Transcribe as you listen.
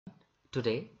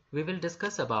Today, we will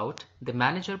discuss about the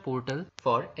manager portal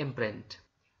for IMPRINT.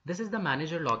 This is the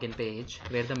manager login page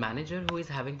where the manager who is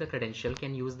having the credential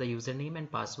can use the username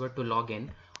and password to log in.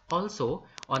 Also,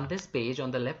 on this page on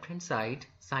the left hand side,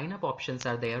 sign up options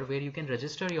are there where you can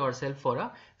register yourself for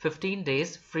a 15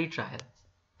 days free trial.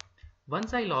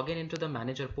 Once I log in into the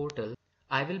manager portal,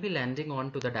 I will be landing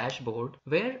on to the dashboard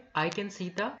where I can see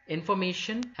the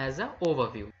information as an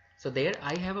overview. So there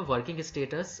I have a working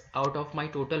status. Out of my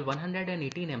total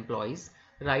 118 employees,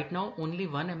 right now only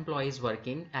one employee is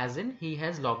working, as in he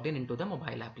has logged in into the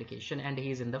mobile application and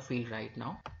he is in the field right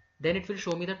now. Then it will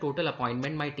show me the total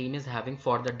appointment my team is having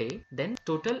for the day. Then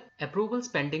total approvals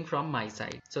pending from my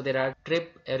side. So there are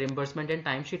trip, reimbursement and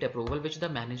timesheet approval which the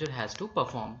manager has to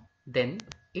perform. Then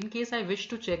in case I wish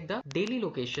to check the daily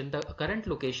location, the current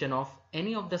location of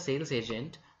any of the sales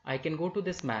agent, I can go to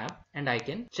this map and I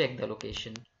can check the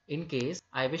location. In case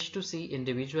I wish to see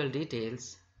individual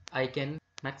details, I can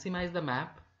maximize the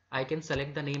map. I can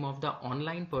select the name of the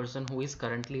online person who is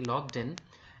currently logged in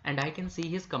and I can see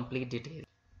his complete details.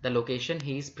 The location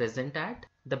he is present at.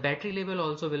 The battery level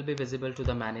also will be visible to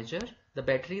the manager. The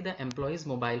battery the employee's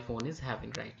mobile phone is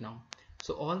having right now.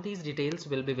 So all these details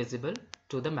will be visible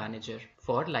to the manager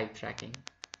for live tracking.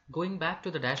 Going back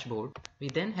to the dashboard, we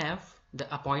then have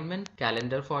the appointment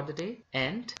calendar for the day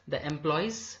and the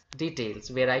employees details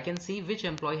where I can see which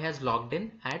employee has logged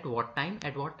in at what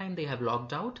time they have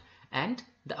logged out, and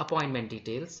the appointment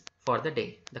details for the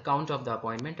day, the count of the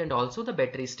appointment and also the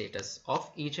battery status of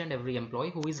each and every employee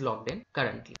who is logged in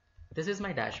currently. This is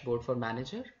my dashboard for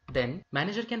manager. Then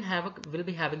manager will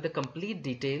be having the complete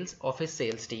details of his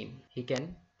sales team. He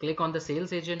can click on the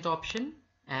sales agent option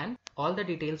and all the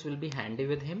details will be handy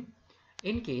with him.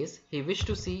 In case he wish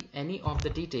to see any of the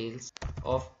details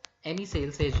of any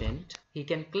sales agent, he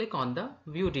can click on the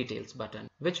view details button,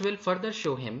 which will further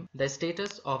show him the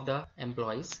status of the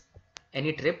employees.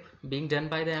 Any trip being done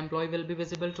by the employee will be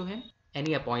visible to him.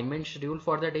 Any appointment scheduled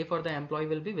for the day for the employee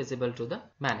will be visible to the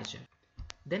manager.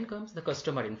 Then comes the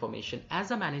customer information. As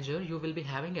a manager, you will be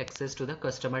having access to the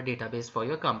customer database for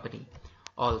your company.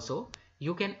 Also,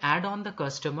 you can add on the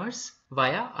customers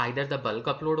via either the bulk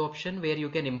upload option where you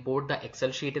can import the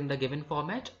Excel sheet in the given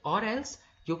format, or else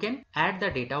you can add the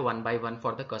data one by one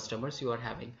for the customers you are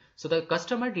having. So the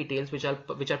customer details which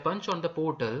are punched on the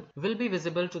portal will be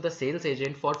visible to the sales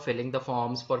agent for filling the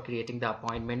forms, for creating the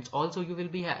appointments. Also you will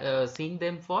be seeing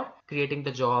them for creating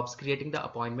the jobs, creating the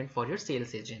appointment for your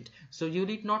sales agent. So you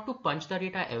need not to punch the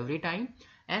data every time.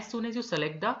 As soon as you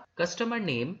select the customer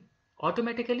name,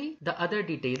 automatically the other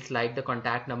details like the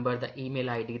contact number, the email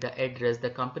ID, the address, the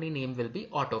company name will be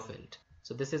auto-filled.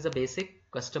 So this is a basic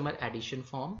customer addition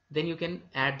form. Then you can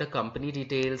add the company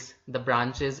details, the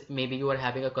branches. Maybe you are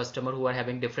having a customer who are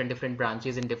having different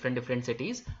branches in different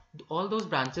cities. All those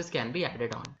branches can be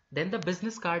added on. Then the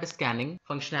business card scanning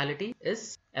functionality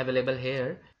is available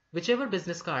here. Whichever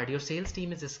business card your sales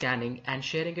team is scanning and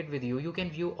sharing it with you, you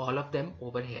can view all of them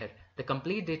over here. The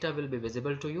complete data will be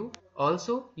visible to you.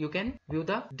 Also, you can view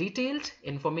the detailed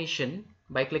information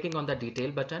by clicking on the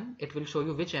detail button. It will show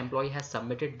you which employee has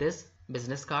submitted this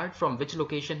business card, from which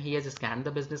location he has scanned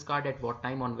the business card, at what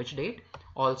time, on which date.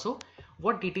 Also,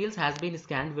 what details has been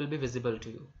scanned will be visible to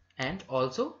you. And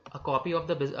also a copy of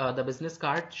the business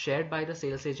card shared by the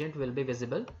sales agent will be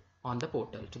visible on the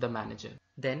portal to the manager.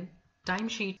 Then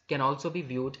timesheet can also be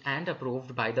viewed and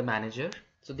approved by the manager.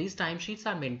 So these timesheets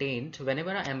are maintained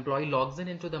whenever an employee logs in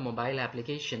into the mobile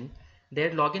application.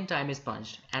 Their login time is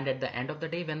punched, and at the end of the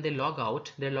day when they log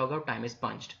out, their logout time is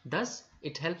punched. Thus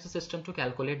it helps the system to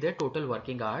calculate their total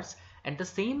working hours, and the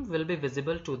same will be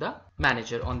visible to the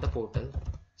manager on the portal.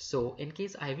 So in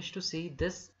case I wish to see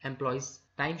this employee's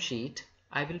timesheet,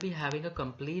 I will be having a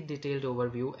complete detailed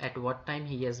overview at what time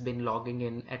he has been logging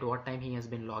in, at what time he has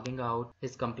been logging out,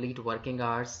 his complete working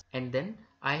hours, and then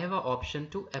I have an option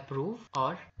to approve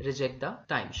or reject the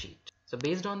timesheet. So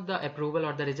based on the approval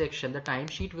or the rejection, the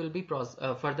timesheet will be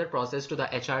further processed to the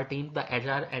HR team. The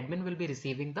HR admin will be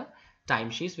receiving the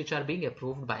timesheets which are being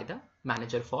approved by the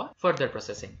manager for further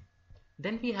processing.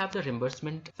 Then we have the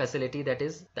reimbursement facility, that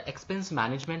is the expense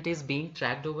management is being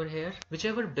tracked over here.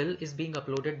 Whichever bill is being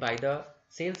uploaded by the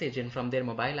sales agent from their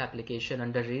mobile application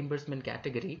under reimbursement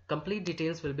category, complete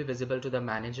details will be visible to the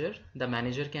manager. The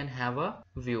manager can have a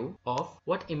view of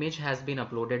what image has been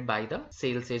uploaded by the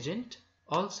sales agent.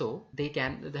 Also, they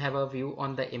can have a view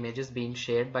on the images being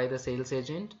shared by the sales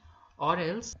agent, or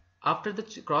else after the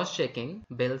cross-checking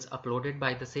bills uploaded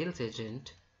by the sales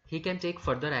agent, he can take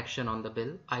further action on the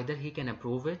bill. Either he can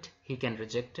approve it, he can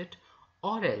reject it,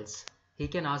 or else he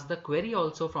can ask the query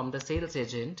also from the sales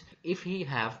agent if he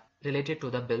have related to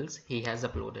the bills he has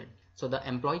uploaded. So the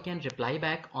employee can reply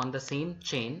back on the same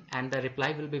chain and the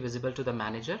reply will be visible to the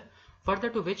manager, further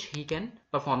to which he can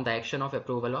perform the action of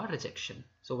approval or rejection.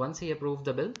 So once he approves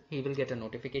the bill, he will get a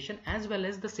notification, as well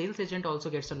as the sales agent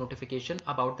also gets a notification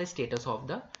about the status of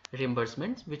the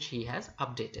reimbursements which he has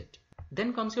updated.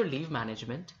 Then comes your leave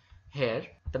management. Here,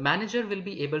 the manager will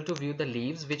be able to view the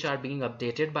leaves which are being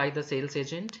updated by the sales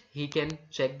agent. He can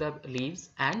check the leaves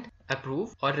and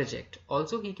approve or reject.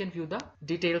 Also, he can view the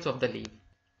details of the leave.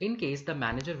 In case the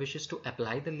manager wishes to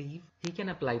apply the leave, he can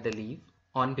apply the leave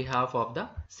on behalf of the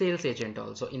sales agent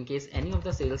also. In case any of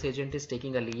the sales agent is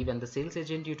taking a leave and the sales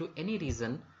agent due to any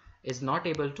reason is not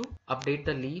able to update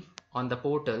the leave on the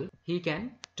portal, he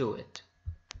can do it.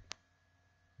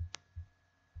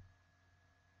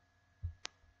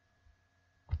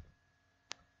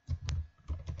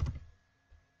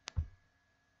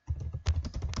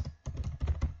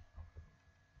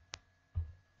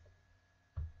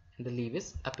 The leave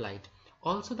is applied.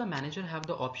 Also, the manager have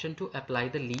the option to apply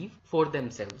the leave for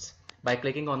themselves by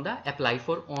clicking on the apply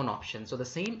for own option. So the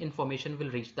same information will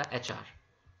reach the HR.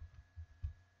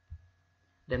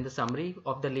 Then the summary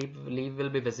of the leave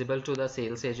will be visible to the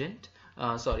sales agent,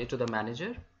 to the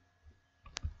manager.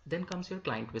 Then comes your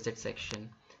client visit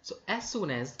section. So as soon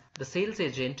as the sales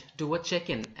agent do a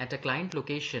check-in at a client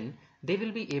location, they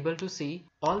will be able to see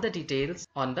all the details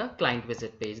on the client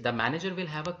visit page. The manager will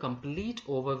have a complete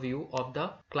overview of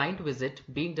the client visit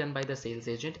being done by the sales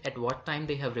agent, at what time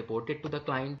they have reported to the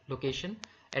client location,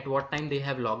 at what time they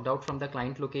have logged out from the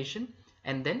client location,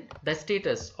 and then the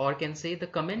status, or can say the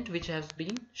comment which has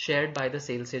been shared by the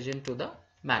sales agent to the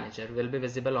manager, will be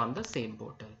visible on the same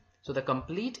portal. So the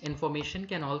complete information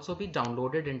can also be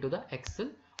downloaded into the Excel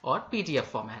or PDF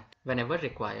format whenever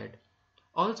required.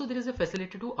 Also, there is a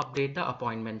facility to update the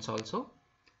appointments also.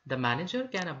 The manager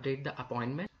can update the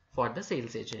appointment for the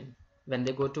sales agent. When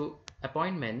they go to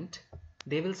appointment,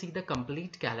 they will see the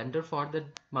complete calendar for the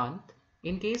month.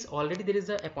 In case already there is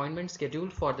an appointment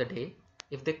scheduled for the day,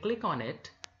 if they click on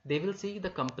it, they will see the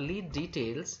complete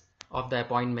details of the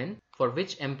appointment, for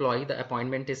which employee the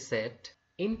appointment is set.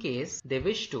 In case they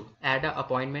wish to add an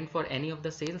appointment for any of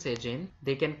the sales agent,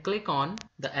 they can click on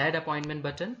the add appointment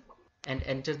button and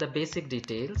enter the basic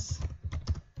details.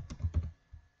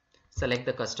 Select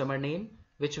the customer name,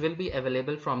 which will be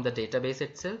available from the database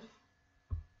itself.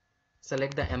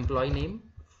 Select the employee name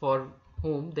for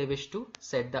whom they wish to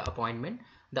set the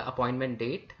appointment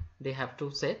date they have to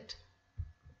set.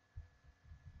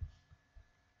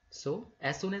 So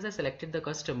as soon as I selected the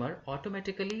customer,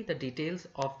 automatically the details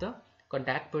of the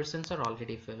contact persons are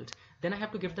already filled. Then I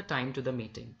have to give the time to the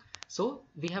meeting. So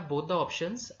we have both the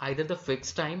options, either the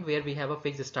fixed time where we have a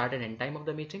fixed start and end time of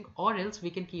the meeting, or else we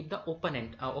can keep the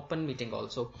open meeting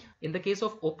also. In the case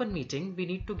of open meeting, we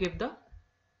need to give the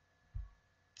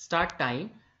start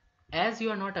time, as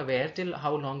you are not aware till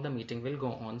how long the meeting will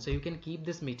go on. So you can keep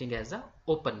this meeting as a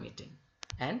open meeting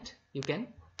and you can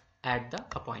add the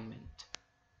appointment.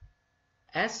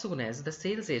 As soon as the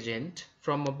sales agent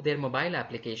from their mobile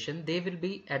application, they will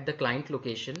be at the client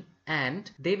location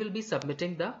and they will be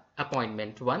submitting the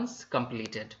appointment once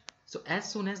completed. So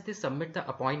as soon as they submit the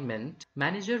appointment,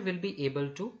 manager will be able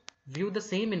to view the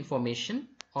same information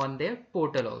on their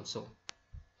portal also.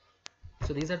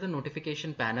 So these are the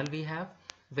notification panel we have,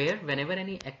 where whenever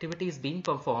any activity is being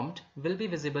performed will be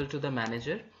visible to the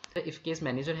manager. If case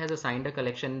manager has assigned a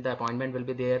collection, the appointment will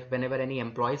be there. Whenever any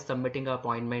employee is submitting an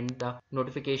appointment, the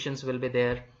notifications will be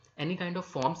there. Any kind of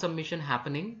form submission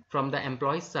happening from the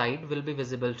employee side will be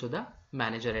visible to the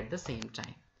manager at the same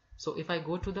time. So if I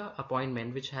go to the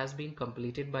appointment which has been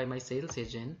completed by my sales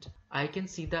agent, I can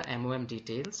see the MOM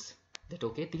details. That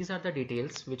okay, these are the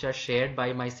details which are shared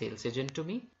by my sales agent to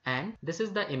me, and this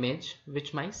is the image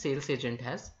which my sales agent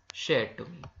has shared to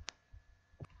me.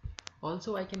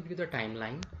 Also, I can view the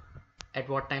timeline, at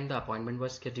what time the appointment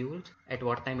was scheduled, at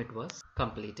what time it was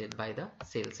completed by the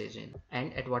sales agent,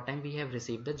 and at what time we have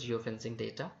received the geofencing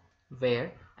data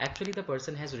where actually the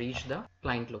person has reached the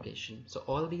client location. So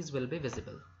all these will be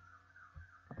visible.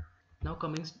 Now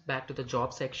coming back to the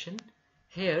job section,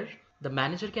 here the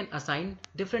manager can assign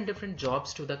different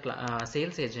jobs to the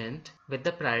sales agent with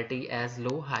the priority as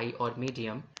low, high or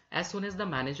medium. As soon as the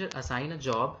manager assign a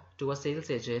job to a sales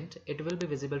agent, it will be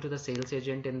visible to the sales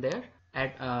agent in their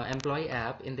employee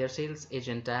app, in their sales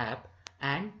agent app,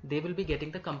 and they will be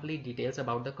getting the complete details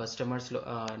about the customer's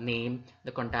name,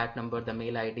 the contact number, the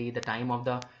mail ID, the time of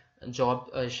the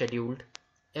job scheduled.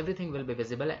 Everything will be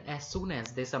visible, and as soon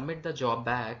as they submit the job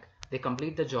back, they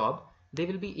complete the job, they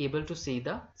will be able to see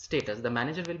the status. The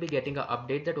manager will be getting an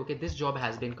update that okay, this job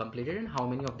has been completed and how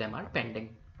many of them are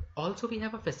pending. Also, we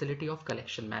have a facility of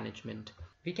collection management.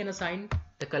 We can assign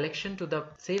the collection to the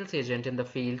sales agent in the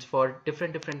field for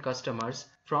different customers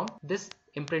from this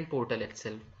Imprint portal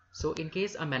itself. So in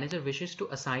case a manager wishes to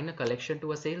assign a collection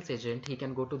to a sales agent, he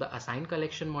can go to the assign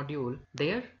collection module.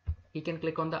 There he can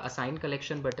click on the assign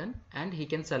collection button and he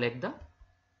can select the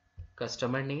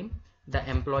customer name, the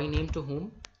employee name to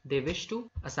whom they wish to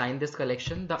assign this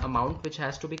collection, the amount which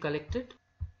has to be collected,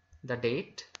 the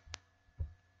date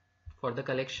for the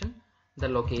collection, the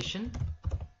location,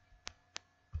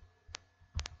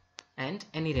 and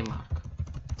any remark.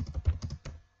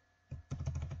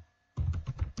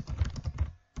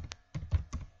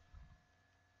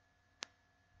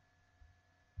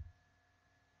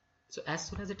 So as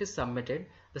soon as it is submitted,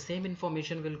 the same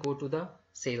information will go to the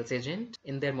sales agent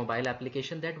in their mobile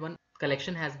application that one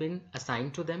collection has been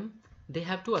assigned to them. They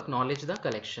have to acknowledge the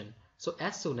collection. So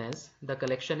as soon as the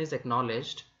collection is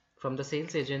acknowledged from the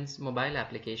sales agent's mobile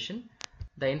application,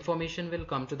 the information will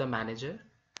come to the manager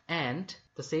and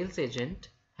the sales agent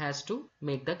has to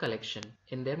make the collection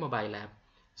in their mobile app.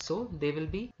 So they will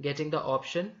be getting the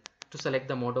option to select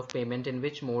the mode of payment, in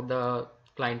which mode the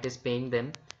client is paying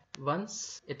them.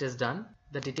 Once it is done,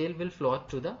 the detail will flow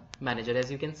to the manager.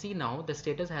 As you can see now, the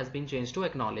status has been changed to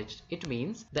acknowledged. It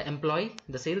means the employee,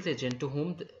 the sales agent to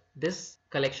whom this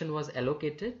collection was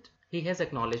allocated, he has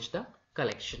acknowledged the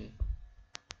collection.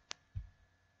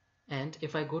 And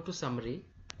if I go to summary,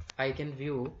 I can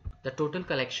view the total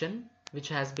collection which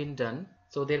has been done.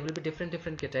 So there will be different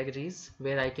categories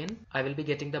where I will be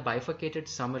getting the bifurcated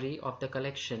summary of the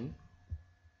collection.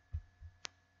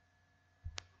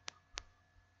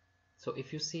 So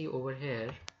if you see over here,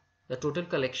 the total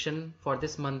collection for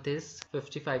this month is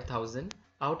 55,000.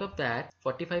 Out of that,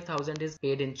 45,000 is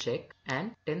paid in check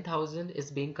and 10,000 is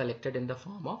being collected in the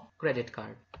form of credit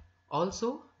card.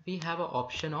 Also, we have an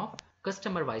option of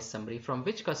customer wise summary, from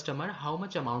which customer how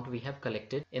much amount we have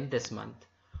collected in this month.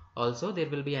 Also, there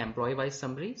will be an employee wise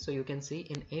summary. So you can see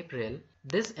in April,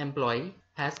 this employee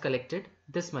has collected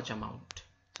this much amount.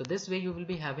 So this way you will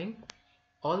be having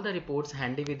all the reports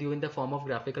handy with you in the form of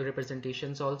graphical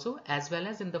representations also, as well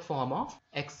as in the form of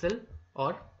Excel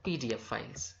or PDF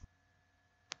files.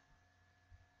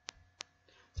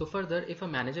 So further, if a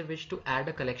manager wishes to add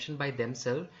a collection by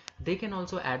themselves, they can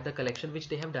also add the collection which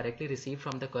they have directly received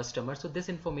from the customer. So this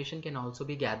information can also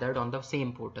be gathered on the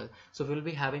same portal. So we will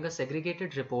be having a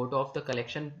segregated report of the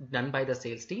collection done by the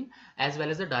sales team, as well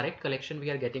as the direct collection we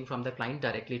are getting from the client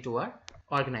directly to our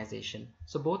organization.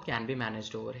 So both can be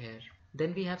managed over here.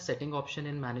 Then we have setting option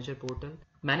in manager portal.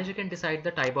 Manager can decide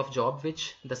the type of job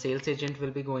which the sales agent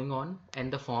will be going on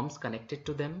and the forms connected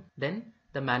to them. Then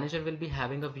the manager will be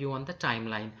having a view on the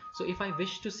timeline. So if I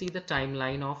wish to see the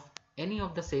timeline of any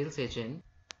of the sales agent,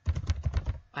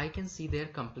 I can see their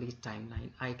complete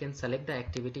timeline. I can select the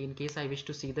activity. In case I wish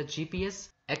to see the GPS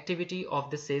activity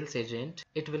of the sales agent,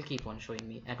 it will keep on showing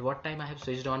me at what time I have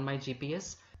switched on my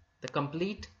GPS. The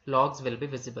complete logs will be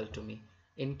visible to me.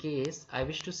 In case I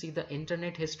wish to see the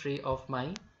internet history of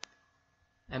my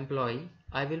employee,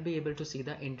 I will be able to see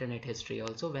the internet history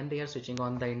also, when they are switching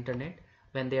on the internet,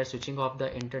 when they are switching off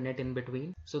the internet in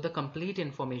between. So the complete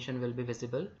information will be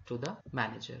visible to the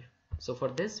manager. So for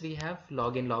this we have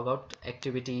login, logout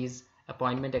activities,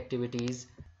 appointment activities.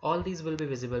 All these will be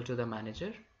visible to the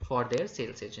manager for their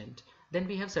sales agent. Then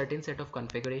we have certain set of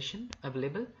configuration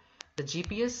available. The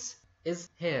GPS is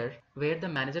here where the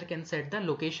manager can set the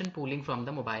location pooling from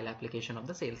the mobile application of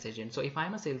the sales agent. So if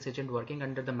I'm a sales agent working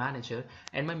under the manager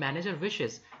and my manager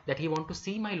wishes that he want to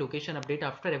see my location update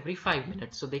after every 5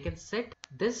 minutes, so they can set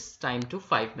this time to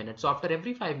 5 minutes. So after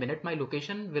every 5 minutes my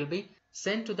location will be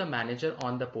sent to the manager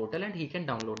on the portal and he can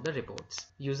download the reports.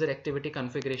 User activity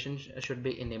configuration should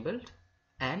be enabled.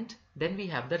 And then we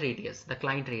have the radius, the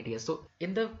client radius. So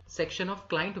in the section of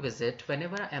client visit,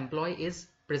 whenever an employee is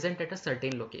present at a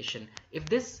certain location, if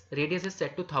this radius is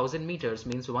set to 1000 meters,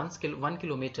 means 1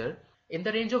 kilometer, in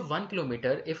the range of 1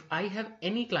 kilometer, if I have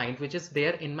any client which is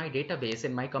there in my database,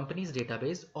 in my company's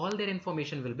database, all their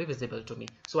information will be visible to me.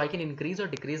 So I can increase or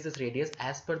decrease this radius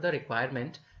as per the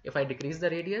requirement. If I decrease the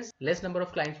radius, less number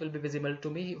of clients will be visible to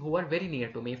me who are very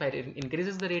near to me. If I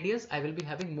increases the radius, I will be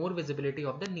having more visibility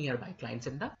of the nearby clients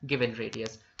in the given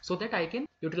radius, so that I can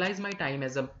utilize my time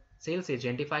as a sales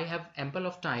agent. If I have ample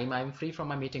of time, I am free from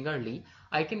my meeting early,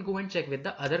 I can go and check with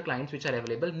the other clients which are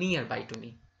available nearby to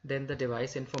me. Then the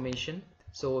device information.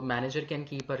 So manager can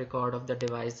keep a record of the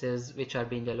devices which are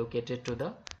being allocated to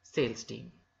the sales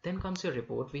team. Then comes your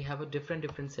report. We have a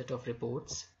different set of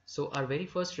reports. So our very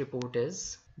first report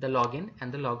is the login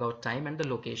and the logout time and the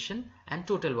location and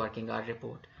total working hour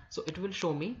report. So it will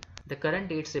show me the current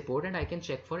dates report and I can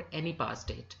check for any past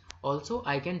date. Also,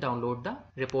 I can download the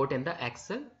report in the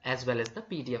Excel as well as the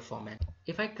PDF format.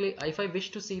 If I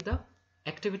wish to see the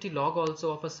activity log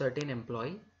also of a certain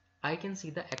employee, I can see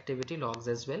the activity logs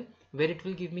as well, where it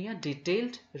will give me a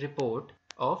detailed report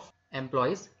of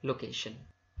employee's location.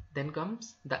 Then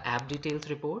comes the app details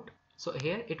report. So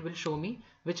here it will show me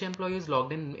which employee is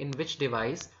logged in which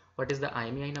device, what is the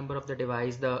IMEI number of the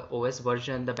device, the OS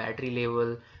version, the battery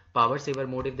level, power saver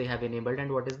mode if they have enabled,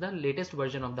 and what is the latest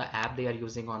version of the app they are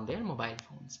using on their mobile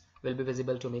phones will be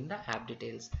visible to me in the app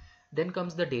details. Then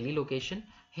comes the daily location.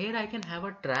 Here I can have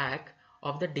a track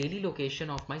of the daily location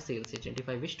of my sales agent. If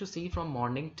I wish to see from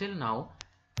morning till now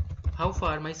how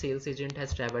far my sales agent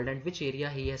has traveled and which area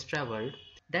he has traveled,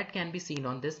 that can be seen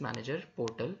on this manager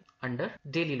portal under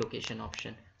daily location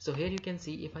option. So here you can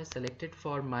see, if I select it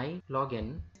for my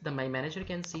login, my manager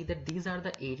can see that these are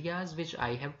the areas which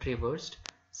I have traversed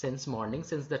since morning,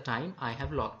 since the time I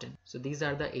have logged in. So these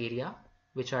are the area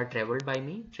which are traversed by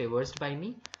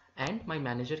me, and my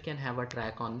manager can have a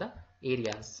track on the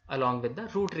areas along with the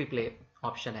route replay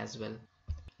option as well.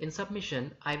 In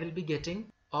submission, I will be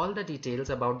getting all the details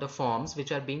about the forms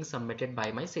which are being submitted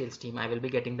by my sales team. I will be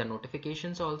getting the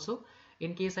notifications also.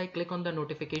 In case I click on the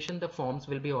notification, the forms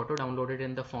will be auto downloaded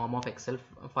in the form of Excel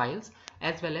files,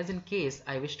 as well as in case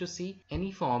I wish to see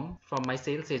any form from my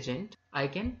sales agent, I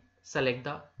can select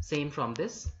the same from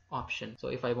this option. So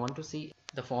if I want to see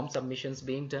the form submissions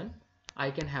being done,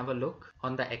 I can have a look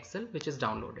on the Excel which is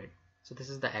downloaded. So this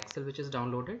is the Excel which is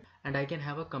downloaded, and I can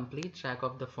have a complete track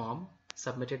of the form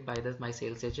submitted by my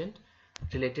sales agent.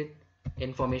 Related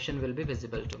information will be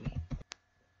visible to me,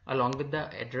 along with the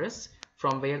address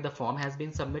from where the form has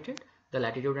been submitted, the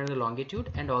latitude and the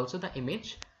longitude, and also the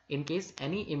image. In case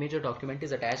any image or document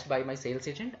is attached by my sales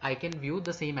agent, I can view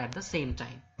the same at the same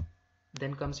time.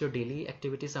 Then comes your daily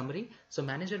activity summary. So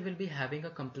manager will be having a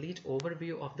complete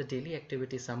overview of the daily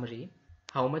activity summary,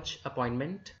 how much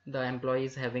appointment the employee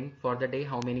is having for the day,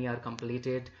 how many are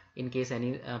completed, in case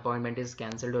any appointment is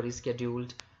cancelled or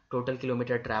rescheduled, total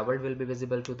kilometer traveled will be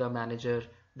visible to the manager,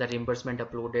 the reimbursement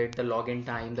uploaded, the login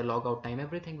time, the logout time,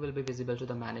 everything will be visible to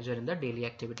the manager in the daily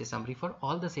activity summary for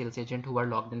all the sales agent who are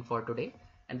logged in for today,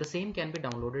 and the same can be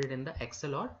downloaded in the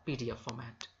Excel or PDF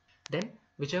format. Then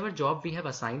whichever job we have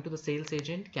assigned to the sales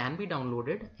agent can be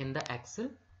downloaded in the Excel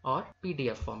or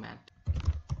PDF format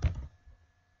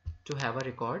to have a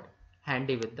record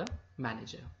handy with the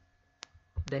manager.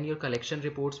 Then your collection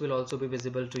reports will also be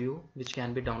visible to you, which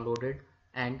can be downloaded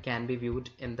and can be viewed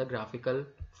in the graphical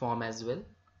form as well.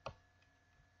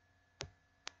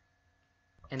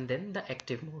 And then the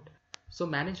active mode. So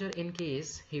manager, in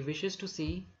case he wishes to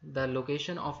see the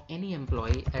location of any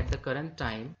employee at the current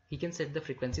time, he can set the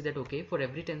frequency that, okay, for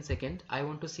every 10 seconds I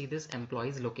want to see this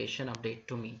employee's location update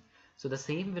to me. So the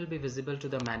same will be visible to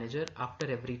the manager after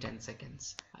every 10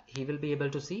 seconds. He will be able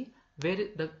to see where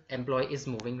the employee is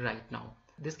moving right now.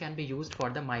 This can be used for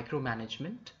the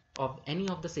micromanagement of any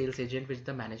of the sales agent which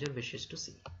the manager wishes to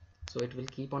see. So it will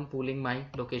keep on pulling my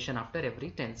location after every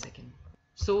 10 seconds.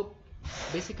 So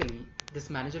basically, this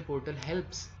manager portal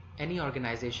helps any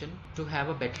organization to have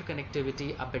a better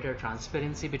connectivity, a better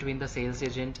transparency between the sales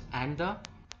agent and the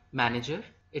manager.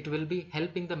 It will be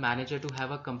helping the manager to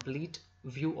have a complete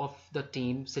view of the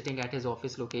team sitting at his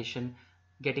office location,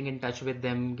 getting in touch with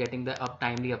them, getting the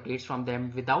timely updates from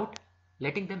them without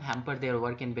letting them hamper their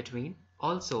work in between.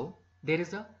 Also, there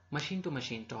is a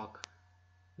machine-to-machine talk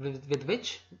with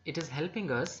which it is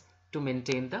helping us to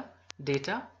maintain the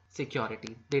data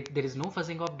security. There is no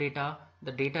fuzzing of data,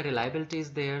 the data reliability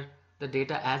is there, the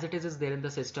data as it is there in the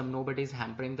system, nobody is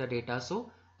hampering the data.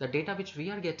 So the data which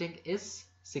we are getting is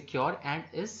secure and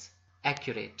is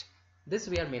accurate. This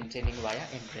we are maintaining via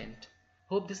IMPRINT.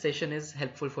 Hope this session is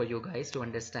helpful for you guys to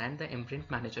understand the IMPRINT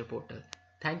Manager portal.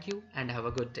 Thank you and have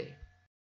a good day.